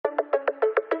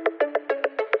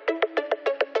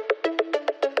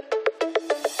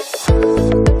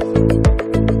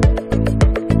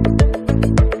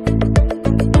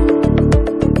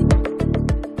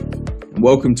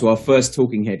welcome to our first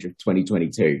Talking Hedge of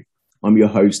 2022. I'm your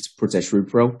host, Pritesh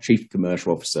Ruparel, Chief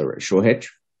Commercial Officer at SureHedge.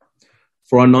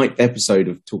 For our ninth episode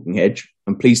of Talking Hedge,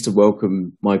 I'm pleased to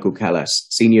welcome Michael Callas,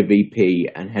 Senior VP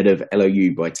and Head of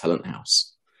LOU by Talent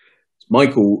House.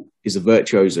 Michael is a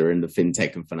virtuoso in the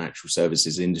fintech and financial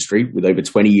services industry with over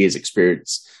 20 years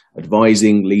experience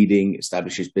advising, leading,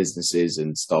 establishes businesses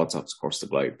and startups across the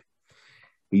globe.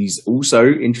 He's also,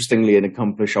 interestingly, an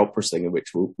accomplished opera singer, which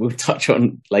we'll touch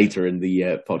on later in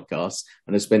the podcast,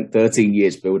 and has spent 13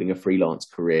 years building a freelance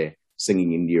career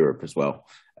singing in Europe as well,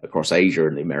 across Asia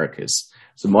and the Americas.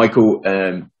 So, Michael,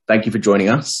 thank you for joining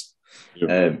us.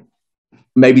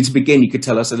 Maybe to begin, you could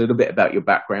tell us a little bit about your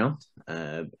background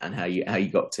and how you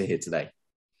got to here today.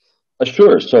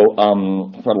 Sure. So,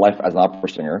 for life as an opera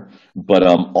singer, but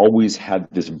always had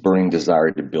this burning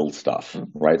desire to build stuff,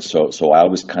 right? So I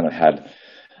always kind of had.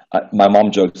 My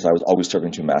mom jokes I was always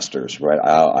serving two masters, right?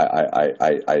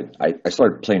 I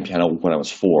started playing piano when I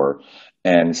was 4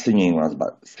 and singing when I was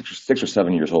about 6 or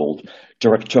 7 years old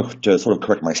to sort of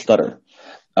correct my stutter.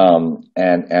 And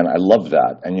I love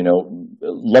that. And, you know,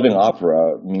 loving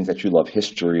opera means that you love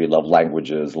history, love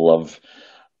languages, love,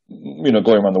 you know,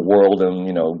 going around the world and,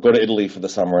 you know, go to Italy for the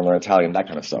summer and learn Italian, that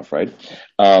kind of stuff, right?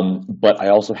 But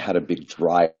I also had a big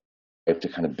drive to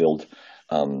kind of build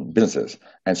businesses.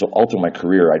 And so all through my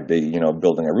career, I'd be, you know,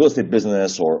 building a real estate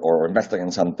business or investing in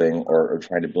something or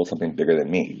trying to build something bigger than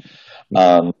me.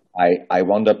 I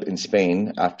wound up in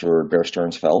Spain after Bear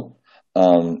Stearns fell,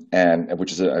 and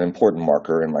which is an important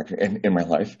marker in my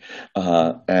life,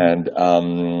 and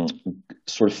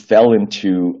sort of fell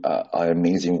into an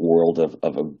amazing world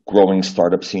of a growing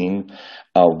startup scene,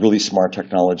 really smart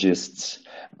technologists.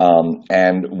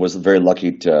 And was very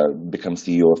lucky to become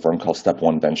CEO of a firm called Step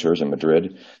One Ventures in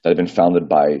Madrid that had been founded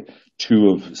by 2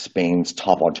 of Spain's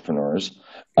top entrepreneurs.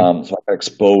 So I got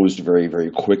exposed very,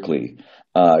 very quickly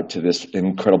to this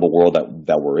incredible world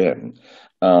that we're in.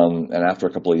 And after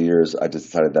a couple of years, I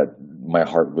decided that my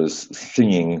heart was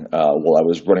singing while I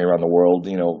was running around the world,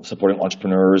 you know, supporting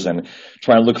entrepreneurs and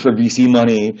trying to look for VC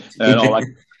money and all that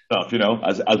stuff, you know,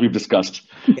 as we've discussed.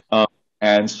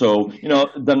 And so, you know,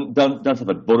 done stuff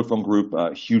at Vodafone Group,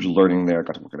 huge learning there,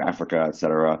 got to work in Africa, et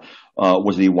cetera.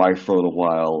 Was at EY for a little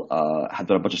while, had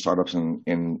done a bunch of startups in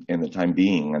the time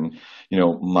being. And, you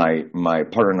know, my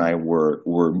partner and I were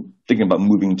thinking about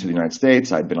moving to the United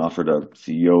States. I'd been offered a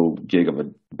CEO gig of a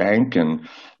bank. And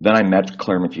then I met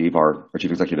Claire McKeeve, our chief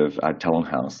executive at Talent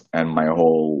House. And my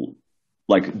whole,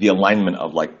 like, the alignment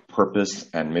of, like, purpose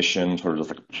and mission sort of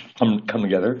just like come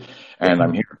together, and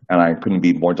I'm here, and I couldn't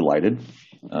be more delighted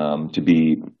to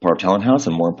be part of Talent House,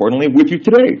 and more importantly, with you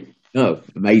today. Oh,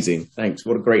 amazing! Thanks.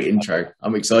 What a great intro.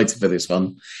 I'm excited for this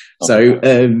one. So,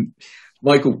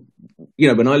 Michael, you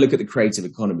know, when I look at the creative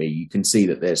economy, you can see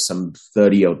that there's some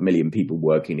 30-odd million people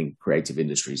working in creative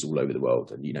industries all over the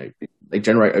world, and you know, they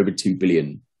generate over 2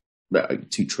 trillion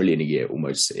a year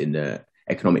almost in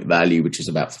economic value, which is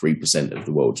about 3% of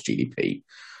the world's GDP.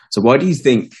 So why do you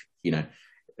think, you know,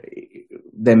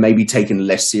 they're maybe taken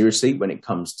less seriously when it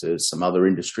comes to some other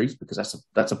industries? Because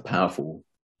that's a powerful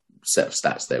set of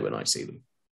stats there when I see them.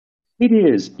 It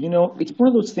is. You know, it's one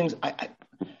of those things. I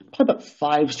probably about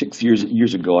 5-6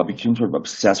 years ago, I became sort of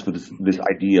obsessed with this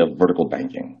idea of vertical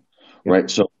banking, right?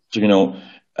 So you know,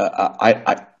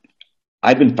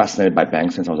 I've been fascinated by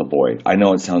banks since I was a boy. I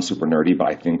know it sounds super nerdy, but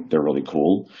I think they're really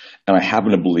cool, and I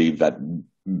happen to believe that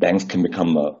banks can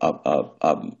become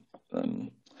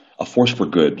a force for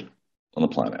good on the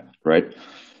planet, right?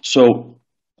 So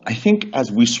I think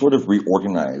as we sort of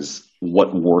reorganize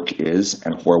what work is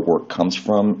and where work comes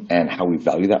from and how we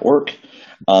value that work,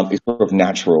 it's sort of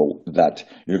natural that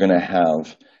you're going to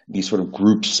have these sort of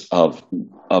groups of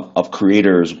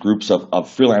creators, groups of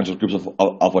freelancers, groups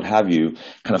of what have you,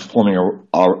 kind of forming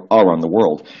around the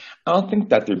world. I don't think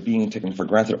that they're being taken for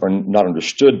granted or not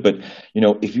understood, but, you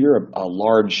know, if you're a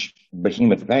large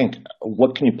behemoth bank,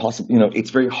 what can you possibly, you know,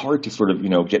 it's very hard to sort of, you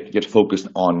know, get focused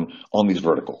on these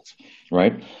verticals,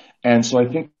 right? And so I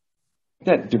think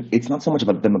that it's not so much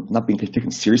about them not being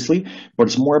taken seriously, but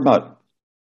it's more about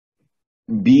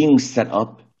being set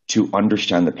up to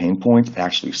understand the pain points and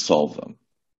actually solve them.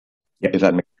 Yep. If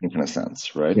that makes any kind of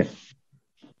sense, right? Yeah.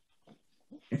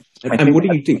 And what do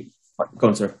you think? Go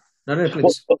on, sir. No,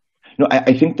 please. Well, no,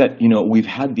 I think that, you know, we've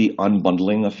had the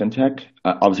unbundling of fintech.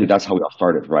 Obviously, that's how we all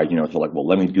started, right? You know, it's like, well,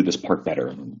 let me do this part better,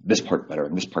 and this part better,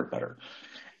 and this part better.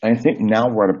 And I think now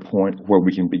we're at a point where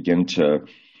we can begin to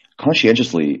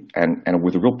conscientiously and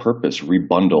with a real purpose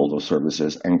rebundle those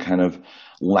services and kind of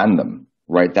land them,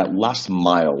 right? That last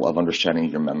mile of understanding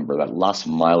your member, that last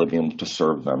mile of being able to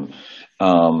serve them,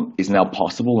 is now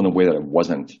possible in a way that it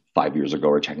wasn't 5 years ago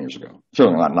or 10 years ago.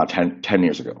 Certainly not 10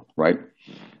 years ago, right?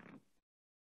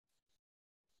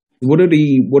 What are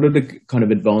the kind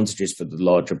of advantages for the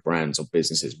larger brands or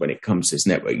businesses when it comes to this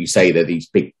network? You say they're these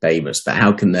big famous, but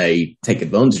how can they take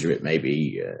advantage of it?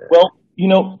 Maybe. Well,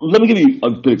 let me give you a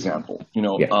good example.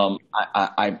 Yeah.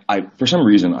 I for some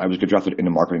reason I was get drafted into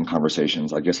marketing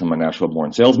conversations. I guess I'm a natural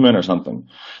born salesman or something.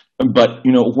 But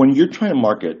when you're trying to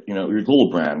market, you're a global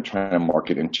brand trying to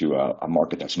market into a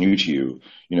market that's new to you.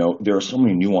 There are so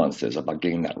many nuances about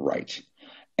getting that right.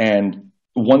 And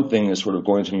one thing is sort of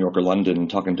going to New York or London and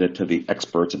talking to the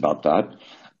experts about that.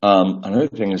 Another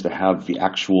thing is to have the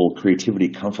actual creativity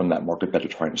come from that market that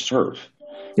you're trying to serve.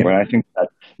 Yeah. Right? I think that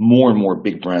more and more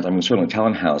big brands, certainly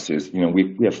Talent House is,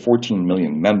 we have 14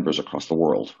 million members across the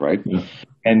world, right? Yeah.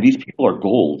 And these people are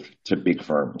gold to big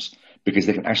firms because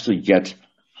they can actually get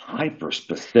hyper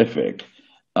specific,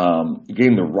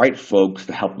 getting the right folks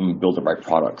to help them build the right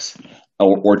products.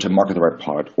 Or to market the right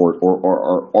product, or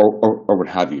what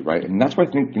have you, right? And that's why I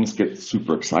think things get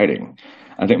super exciting.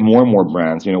 I think more and more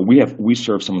brands, we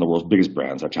serve some of the world's biggest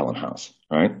brands at Talent House,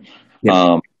 right?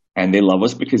 Yeah. And they love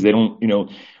us because they don't,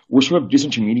 we're sort of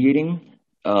disintermediating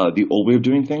the old way of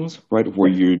doing things, right? Where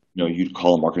you'd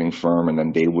call a marketing firm and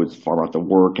then they would farm out the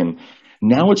work, and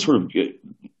now it's sort of good.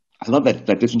 I love that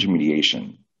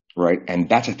disintermediation, right? And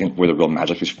that's I think where the real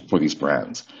magic is for these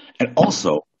brands, and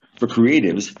also for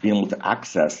creatives, being able to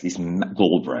access these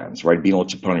global brands, right? Being able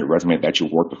to put on your resume that you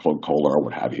work with Coca-Cola or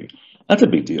what have you. That's a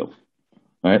big deal,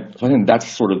 right? So I think that's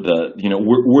sort of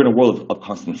we're in a world of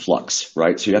constant flux,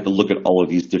 right? So you have to look at all of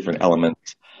these different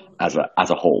elements as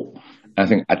a whole. And I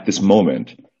think at this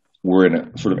moment, we're in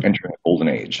a sort of entering a golden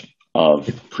age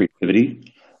of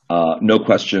creativity. No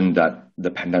question that the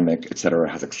pandemic, et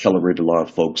cetera, has accelerated a lot of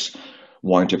folks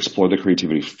wanting to explore the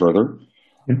creativity further.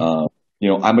 Mm-hmm.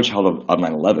 I'm a child of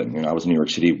 9/11. I was in New York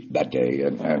City that day,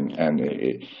 and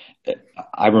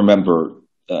I remember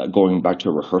going back to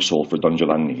a rehearsal for Don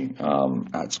Giovanni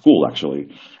at school, actually,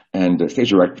 and the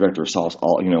stage director saw us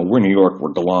all. We're in New York,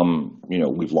 we're glum.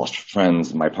 We've lost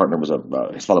friends. My partner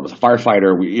his father was a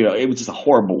firefighter. It was just a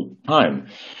horrible time,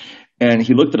 and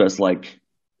he looked at us like,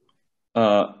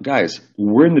 guys,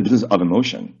 we're in the business of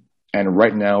emotion, and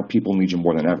right now people need you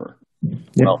more than ever.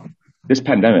 Yeah. Well, this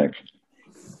pandemic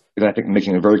is, I think,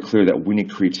 making it very clear that we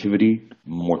need creativity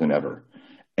more than ever.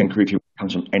 And creativity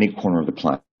comes from any corner of the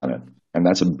planet. And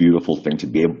that's a beautiful thing to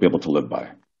be able to live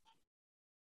by.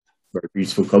 Very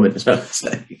beautiful comment as well.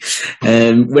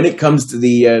 When it comes to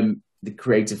the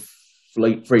creative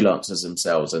freelancers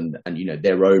themselves and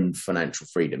their own financial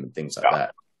freedom and things like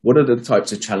that, what are the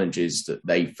types of challenges that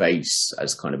they face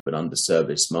as kind of an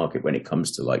underserviced market when it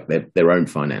comes to like their own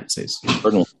finances?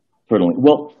 Certainly.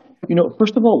 Well,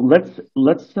 first of all, let's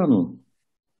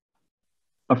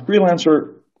a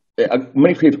freelancer.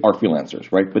 Many creatives are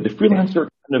freelancers, right? But the freelancer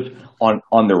kind of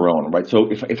on their own, right?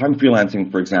 So if I'm freelancing,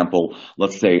 for example,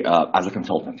 let's say as a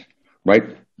consultant,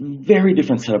 right? Very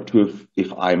different setup to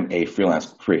if I'm a freelance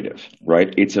creative,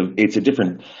 right? It's a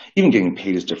different. Even getting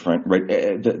paid is different, right?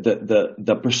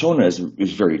 The persona is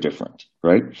very different,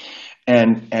 right?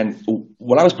 And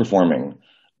when I was performing,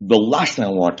 the last thing I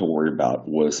wanted to worry about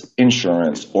was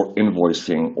insurance or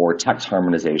invoicing or tax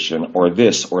harmonization or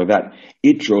this or that.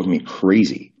 It drove me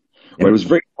crazy. Right? It was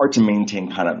very hard to maintain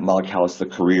kind of Malacalis, the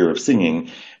career of singing,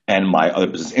 and my other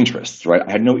business interests. Right,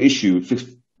 I had no issue,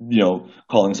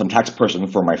 calling some tax person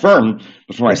for my firm,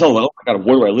 but for myself, like, oh my God,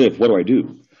 where do I live? What do I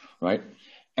do? Right,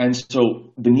 and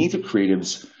so the needs of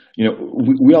creatives.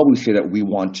 We always say that we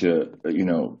want to,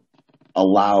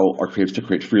 allow our creatives to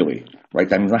create freely. Right,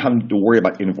 that means not having to worry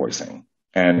about invoicing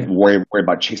and worry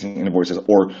about chasing invoices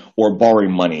or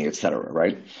borrowing money, et cetera.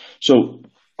 Right, so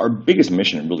our biggest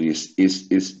mission really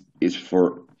is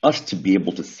for us to be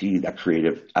able to see that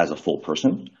creative as a full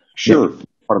person. Sure,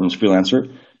 part of them is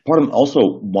freelancer. Part of them also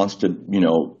wants to,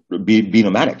 be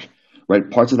nomadic, right?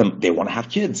 Parts of them, they want to have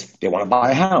kids. They want to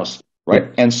buy a house, right?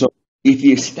 Yeah. And so if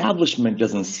the establishment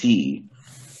doesn't see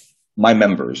my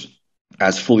members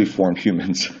as fully formed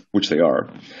humans, which they are,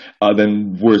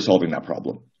 then we're solving that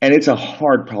problem. And it's a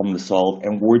hard problem to solve,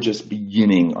 and we're just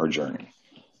beginning our journey,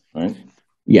 right?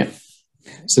 Yeah.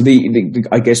 So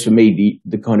I guess for me,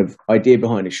 the kind of idea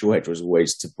behind AssureHedge was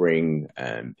always to bring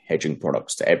hedging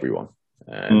products to everyone,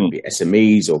 be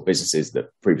SMEs or businesses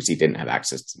that previously didn't have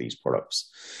access to these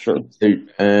products. Sure. So,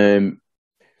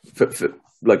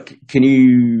 can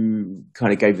you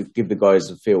kind of give the guys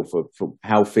a feel for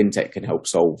how fintech can help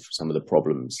solve some of the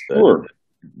problems? Sure.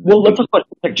 Well, let's talk about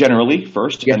Like generally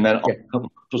first, Yeah. and then Yeah.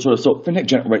 so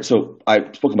fintech right. So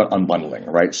I spoke about unbundling,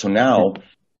 right? So now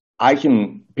I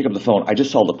can pick up the phone. I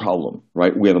just solved the problem,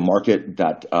 right? We have a market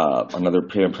that another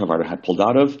payment provider had pulled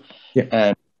out of, Yeah.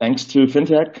 and thanks to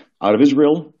fintech out of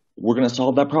Israel, we're going to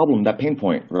solve that problem, that pain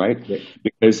point, right? Yeah.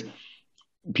 Because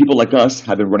people like us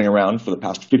have been running around for the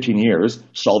past 15 years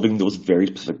solving those very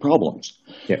specific problems.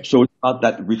 Yeah. So it's about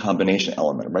that recombination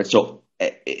element, right? So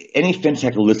any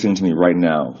fintech listening to me right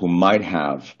now who might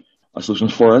have a solution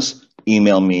for us,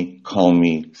 email me, call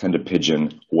me, send a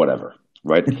pigeon, whatever,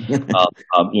 right? I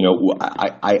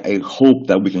hope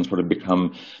that we can sort of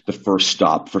become the first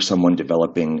stop for someone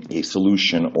developing a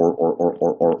solution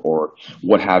or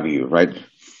what have you, right?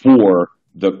 For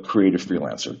the creative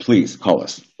freelancer, please call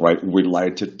us, right? We're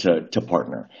delighted to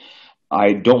partner.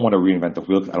 I don't want to reinvent the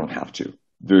wheel because I don't have to.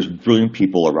 There's brilliant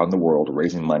people around the world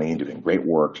raising money and doing great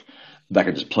work that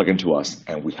can just plug into us,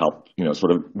 and we help,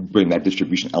 sort of bring that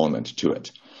distribution element to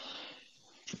it.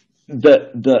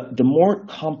 The more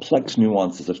complex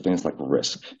nuances of things like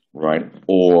risk, right,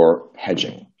 or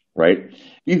hedging, right?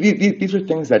 These are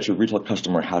things that your retail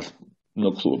customer has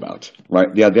no clue about, right?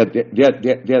 They either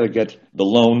get the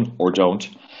loan or don't.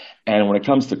 And when it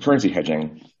comes to currency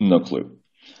hedging, no clue.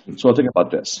 So think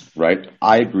about this, right?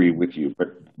 I agree with you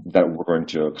that we're going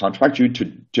to contract you to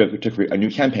create a new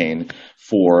campaign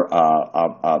for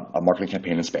a marketing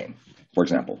campaign in Spain, for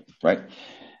example, right?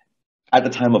 At the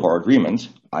time of our agreement,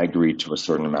 I agreed to a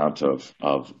certain amount of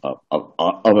a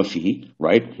fee,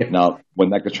 right? Yeah. Now, when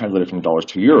that gets translated from dollars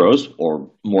to euros or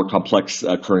more complex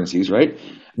currencies, right?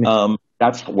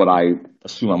 That's what I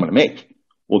assume I'm going to make.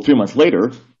 Well, 3 months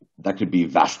later, that could be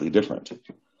vastly different,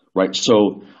 right?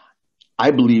 So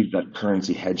I believe that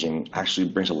currency hedging actually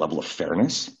brings a level of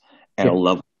fairness and a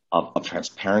level of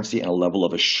transparency and a level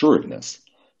of assuredness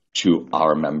to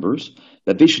our members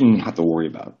that they shouldn't have to worry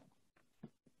about,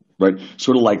 right?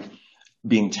 Sort of like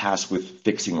being tasked with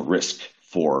fixing risk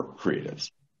for creatives,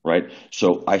 right?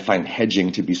 So I find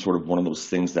hedging to be sort of one of those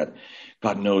things that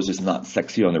God knows is not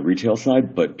sexy on the retail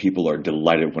side, but people are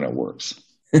delighted when it works.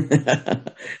 No,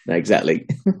 exactly.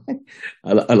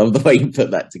 I love the way you put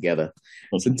that together.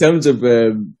 So in terms of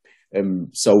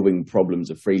solving problems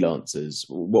of freelancers,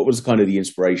 what was kind of the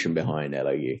inspiration behind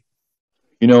LOU?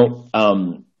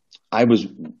 I was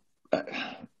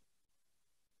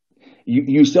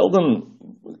you seldom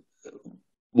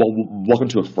walk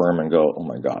into a firm and go, oh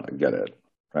my God, I get it,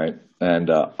 right? And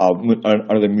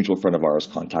another mutual friend of ours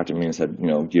contacted me and said,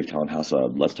 give Talent House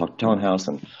let's talk to Talent House.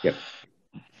 And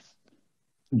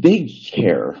they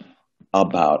care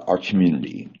about our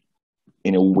community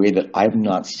in a way that I've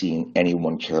not seen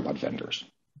anyone care about vendors.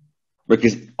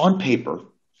 Because on paper,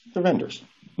 they're vendors.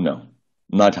 No,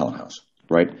 not Talent House,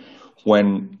 right?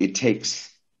 When it takes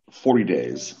 40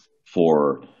 days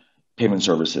for payment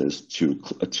services to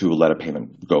let a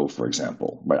payment go, for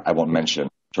example, right? I won't mention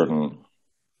certain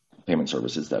payment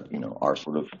services that are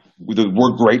sort of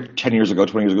were great 10 years ago,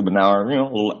 20 years ago, but now are a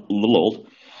little old.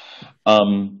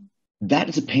 That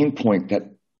is a pain point that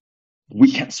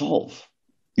we can't solve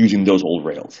using those old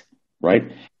rails,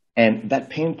 right? And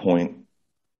that pain point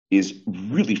is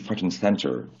really front and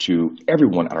center to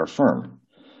everyone at our firm,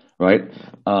 right?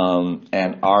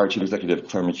 And our chief executive,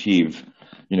 Claire McKeeve,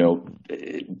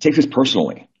 takes this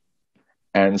personally.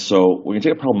 And so when you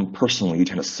take a problem personally, you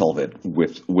tend to solve it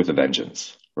with a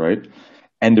vengeance, right?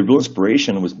 And the real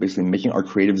inspiration was basically making our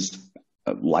creatives'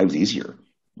 lives easier,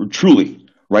 truly,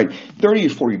 right? 30 or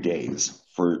 40 days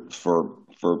for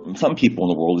some people in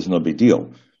the world is no big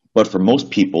deal, but for most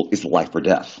people, it's life or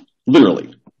death,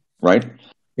 literally, right?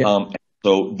 Yeah.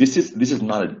 So this is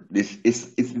not a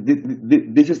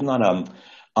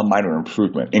minor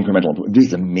improvement, incremental improvement. This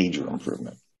is a major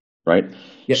improvement, right?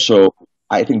 Yeah. So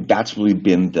I think that's really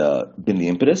been the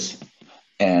impetus.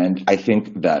 And I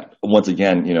think that once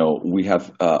again, we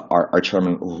have our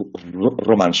chairman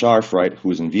Roman Scharf, right,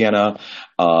 who's in Vienna,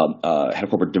 head of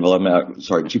corporate development,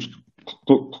 chief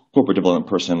corporate development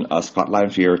person, Scott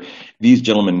Lanphier. These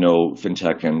gentlemen know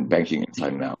fintech and banking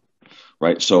inside and out,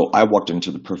 right? So I walked into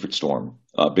the perfect storm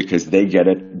because they get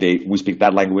it. We speak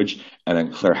that language, and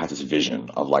then Claire has this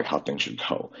vision of like how things should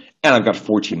go. And I've got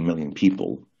 14 million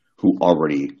people who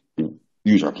already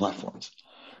use our platforms.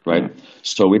 Right,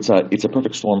 so it's a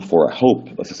perfect storm for, I hope,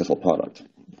 a successful product.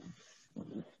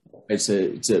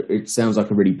 It sounds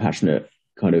like a really passionate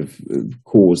kind of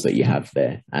cause that you have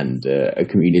there, and a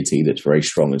community that's very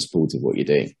strong and supportive of what you're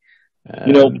doing.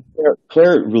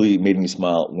 Claire really made me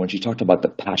smile when she talked about the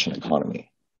passion economy.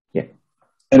 Yeah,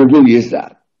 and it really is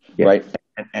that, right?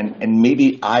 And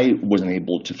maybe I wasn't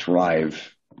able to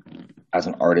thrive as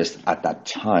an artist at that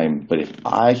time, but if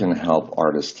I can help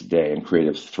artists today and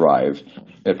creatives thrive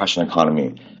in a passion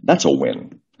economy, that's a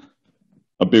win,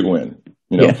 a big win.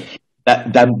 You know, Yeah.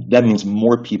 that means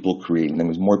more people creating. That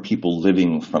means more people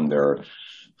living from their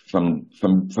from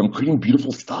creating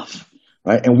beautiful stuff,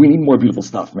 right? And we need more beautiful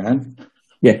stuff, man.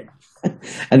 Yeah.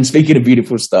 And speaking of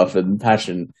beautiful stuff and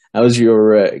passion, how was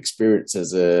your experience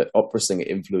as a opera singer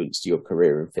influenced your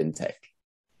career in fintech?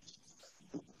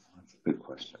 That's a good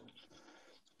question.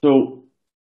 So,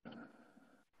 a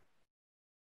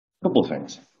couple of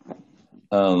things.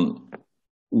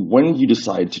 When you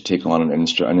decide to take on an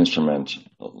instrument,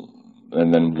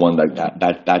 and then one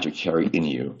that you carry in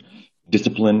you,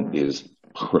 discipline is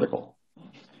critical.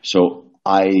 So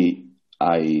I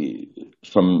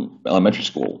from elementary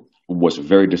school was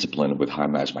very disciplined with how I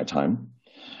managed my time.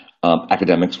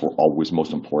 Academics were always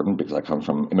most important because I come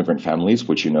from immigrant families,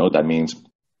 which that means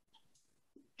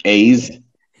A's,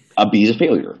 a B is a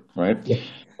failure, right? Yeah.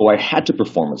 So I had to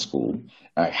perform at school.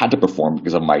 I had to perform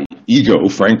because of my ego,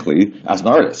 frankly, as an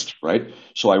artist, right?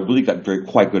 So I really got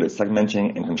quite good at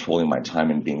segmenting and controlling my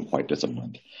time and being quite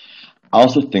disciplined. I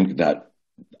also think that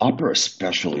opera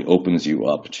especially opens you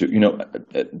up to,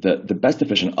 the best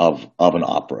definition of an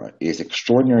opera is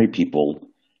extraordinary people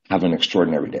have an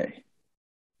extraordinary day,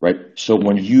 right? So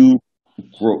when you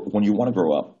want to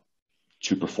grow up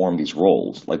to perform these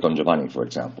roles, like Don Giovanni, for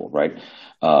example, right?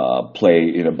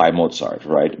 Play by Mozart,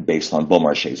 right? Based on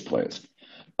Beaumarchais plays.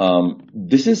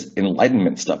 This is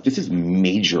Enlightenment stuff. This is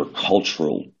major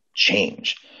cultural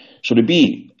change. So to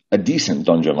be a decent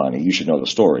Don Giovanni, you should know the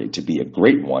story. To be a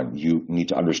great one, you need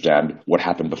to understand what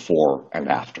happened before and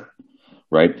after,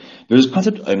 right? There's a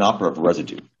concept in opera of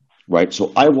residue, right?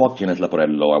 So I walk in as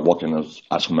Leporello, I walk in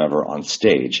as whomever on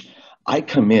stage. I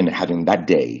come in having that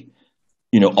day,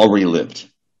 already lived,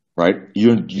 right?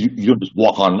 You don't just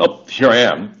walk on, oh, here I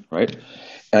am, right?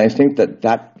 And I think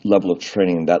that level of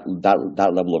training, that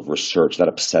level of research, that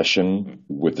obsession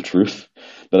with the truth,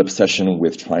 that obsession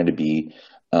with trying to give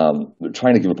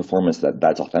a performance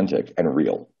that's authentic and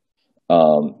real,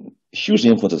 hugely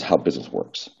influences how business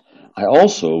works. I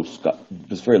also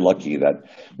was very lucky that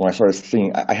when I started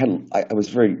singing, I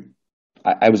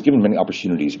was given many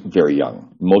opportunities very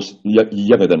young,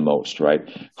 younger than most, right?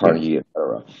 Carnegie,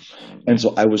 etc. And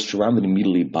so I was surrounded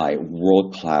immediately by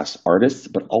world-class artists,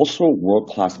 but also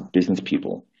world-class business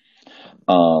people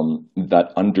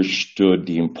that understood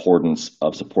the importance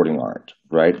of supporting art,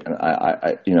 right? And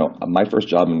my first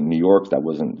job in New York that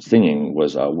wasn't singing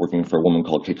was working for a woman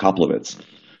called Kate Koplovitz,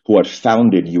 who had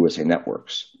founded USA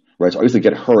Networks, right? So I used to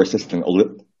get her assistant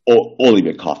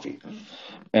Olivia coffee.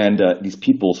 And these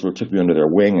people sort of took me under their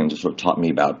wing and just sort of taught me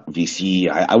about VC.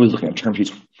 I was looking at term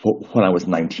sheets when I was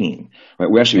 19. Right,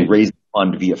 we actually raised the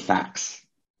fund via fax.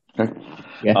 Okay,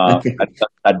 Yeah.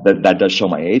 that does show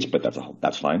my age, but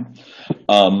that's fine.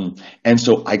 And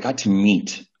so I got to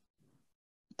meet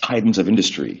titans of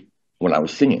industry when I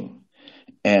was singing,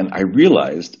 and I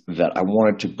realized that I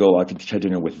wanted to go out to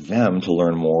dinner with them to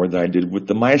learn more than I did with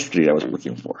the maestri I was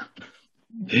working for.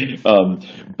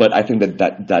 But I think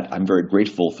that I'm very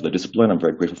grateful for the discipline. I'm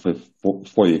very grateful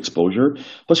for the exposure.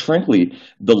 Plus, frankly,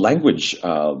 the language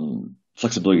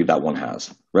flexibility that one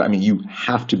has. Right? I mean, you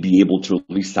have to be able to at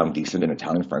least sound decent in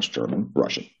Italian, French, German,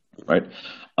 Russian. Right?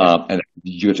 And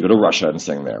you have to go to Russia and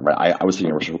sing there. Right? I was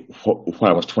singing in Russia when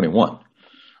I was 21.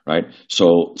 Right?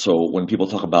 So when people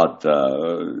talk about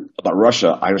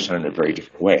Russia, I understand it in a very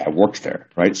different way. I worked there.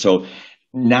 Right? So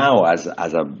now, as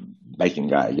a biking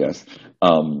guy, I guess,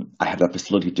 I have that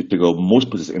facility to go most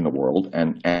places in the world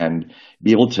and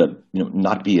be able to,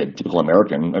 not be a typical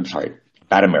American. I'm sorry,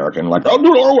 bad American, like I'll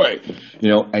do it our way,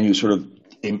 and you sort of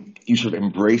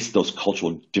embrace those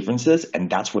cultural differences, and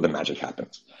that's where the magic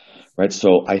happens, right?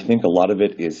 So I think a lot of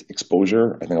it is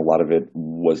exposure. I think a lot of it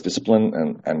was discipline,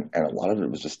 and a lot of it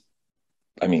was just,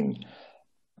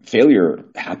 failure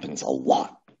happens a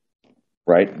lot,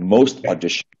 right? Most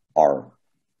auditions are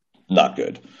not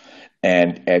good.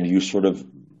 And you sort of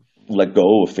let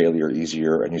go of failure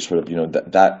easier, and you sort of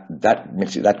that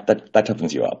makes you that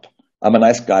toughens you up. I'm a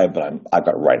nice guy, but I've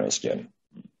got rhino skin,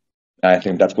 and I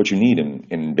think that's what you need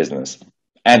in business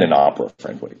and in opera,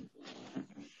 frankly.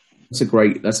 That's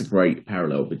a great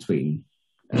parallel between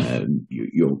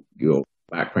your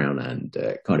background and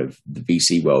kind of the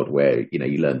VC world, where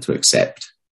you learn to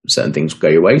accept certain things go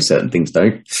your way, certain things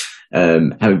don't.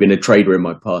 Having been a trader in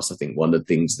my past, I think one of the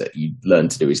things that you learn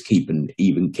to do is keep an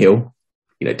even kill.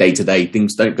 Day to day,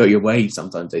 things don't go your way.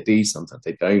 Sometimes they do, sometimes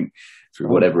they don't. Through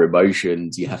whatever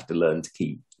emotions, you have to learn to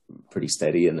keep pretty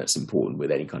steady, and that's important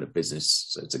with any kind of business.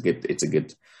 So it's a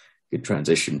good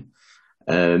transition.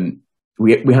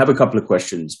 We have a couple of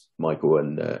questions, Michael,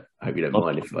 and I hope you don't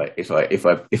mind if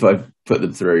I put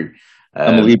them through.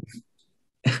 I'm a Libra.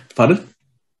 Pardon?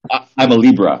 I'm a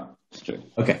Libra.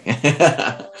 Okay.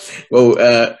 Well,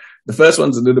 the first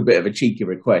one's a little bit of a cheeky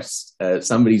request.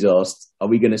 Somebody's asked, "Are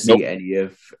we going to see any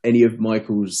of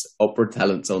Michael's opera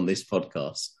talents on this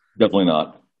podcast?" Definitely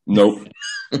not. Nope.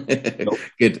 Nope.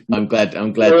 Good. I'm glad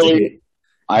to hear.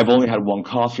 I've only had one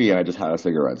coffee and I just had a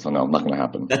cigarette, so no, not going to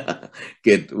happen.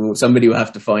 Good. Well, somebody will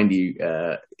have to find you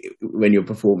when you're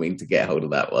performing to get hold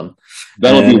of that one.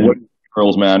 That'll be what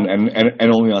girls, man,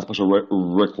 and only on special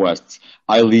requests.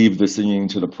 I leave the singing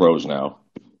to the pros now.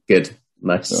 Good.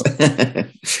 Nice. So. Thank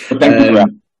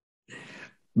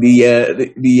you.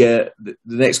 The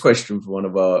next question from one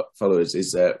of our followers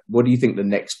is, what do you think the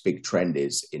next big trend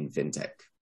is in fintech?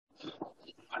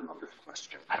 I love this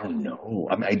question. I don't know.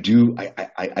 I mean,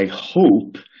 I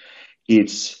hope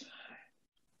it's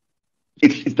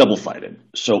double-sided.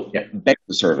 So banking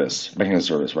as a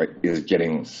service, right, is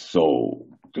getting so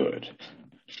good.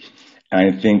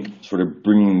 And I think sort of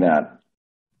bringing that,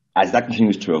 as that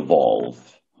continues to evolve,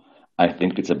 I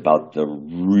think it's about the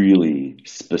really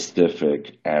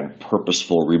specific and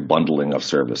purposeful rebundling of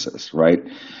services, right?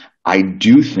 I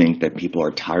do think that people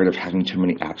are tired of having too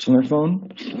many apps on their phone.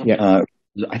 Yeah.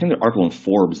 I think the article in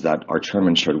Forbes that our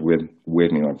chairman shared with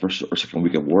me on first or second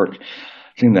week of work,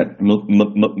 saying that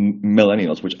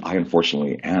millennials, which I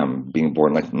unfortunately am, being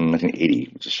born like 1980,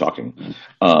 which is shocking.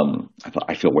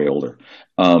 I feel way older.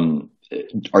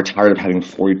 Are tired of having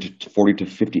 40 to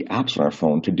 50 apps on our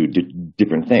phone to do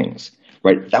different things,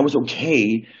 right? That was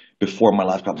okay before my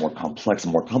life got more complex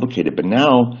and more complicated, but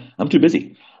now I'm too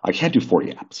busy. I can't do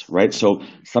 40 apps, right? So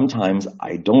sometimes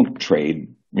I don't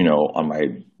trade, on my,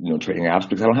 trading apps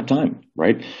because I don't have time,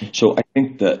 right? So I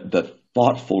think the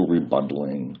thoughtful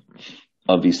rebundling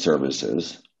of these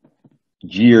services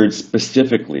geared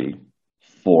specifically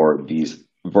for these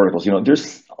verticals.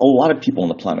 There's a lot of people on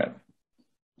the planet.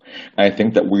 And I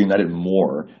think that we're united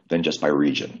more than just by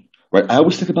region, right? I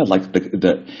always think about like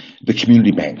the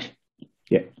community bank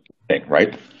thing,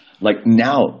 right? Like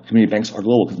now community banks are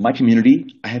global because my community,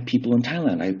 I have people in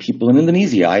Thailand, I have people in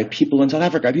Indonesia, I have people in South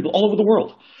Africa, I have people all over the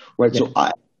world, right? Yeah. So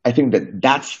I think that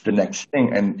that's the next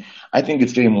thing. And I think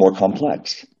it's getting more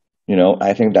complex.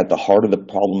 I think that the harder the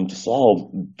problem to solve,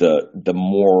 the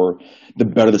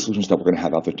better the solutions that we're going to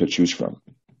have out there to choose from.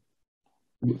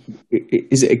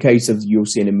 Is it a case of you'll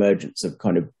see an emergence of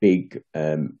kind of big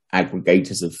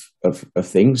aggregators of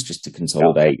things just to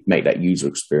consolidate, make that user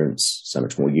experience so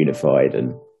much more unified?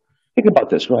 And think about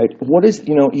this, right? What is,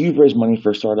 you've raised money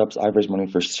for startups, I've raised money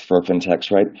for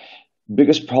fintechs, right?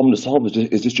 Biggest problem to solve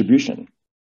is distribution,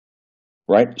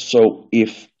 right? So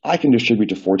if I can distribute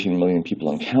to 14 million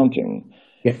people and counting,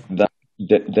 then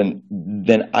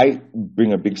I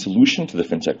bring a big solution to the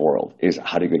fintech world is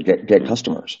how to get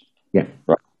customers. Yeah.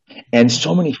 Right. And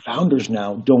so many founders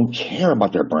now don't care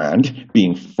about their brand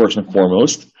being first and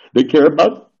foremost. They care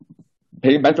about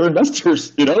paying back their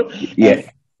investors, Yeah.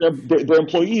 Their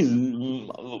employees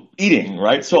eating,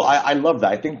 right? So I love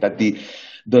that. I think that the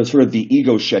sort of the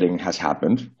ego shedding has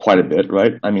happened quite a bit,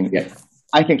 right? I mean,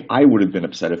 I think I would have been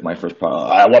upset if my first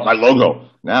product, I want my logo.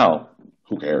 Now,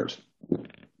 who cares?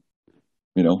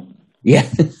 Yeah.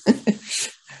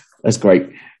 That's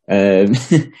great. Well,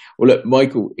 look,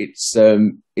 Michael, it's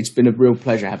been a real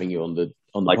pleasure having you on the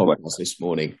podcast this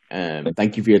morning.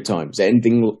 Thank you for your time. Is there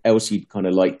anything else you'd kind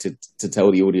of like to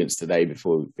tell the audience today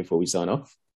before we sign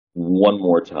off? One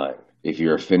more time, if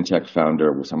you're a fintech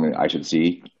founder with something I should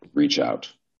see, reach out.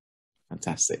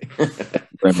 Fantastic.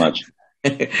 Very much.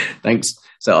 Thanks.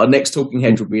 So our next Talking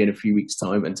Hedge will be in a few weeks'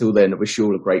 time. Until then, I wish you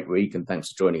all a great week and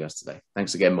thanks for joining us today.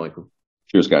 Thanks again, Michael.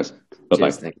 Cheers, guys. Bye-bye.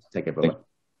 Cheers, thanks. Take care. Bye-bye.